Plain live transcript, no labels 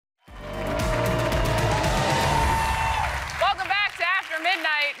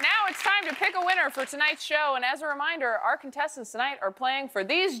for tonight's show, and as a reminder, our contestants tonight are playing for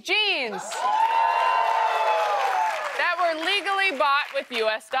these jeans that were legally bought with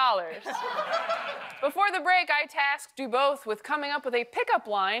US dollars. Before the break, I tasked you both with coming up with a pickup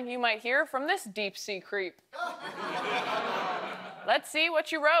line you might hear from this deep-sea creep. Let's see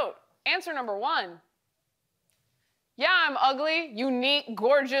what you wrote. Answer number 1. Yeah, I'm ugly, unique,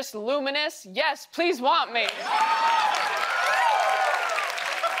 gorgeous, luminous. Yes, please want me.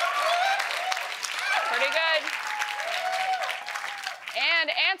 Pretty good. And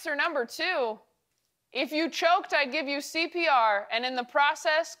answer number 2. If you choked, I'd give you CPR, and in the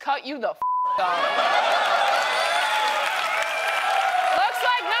process, cut you the off. Looks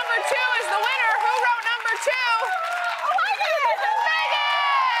like number 2 is the winner. Who wrote number 2? Oh my God!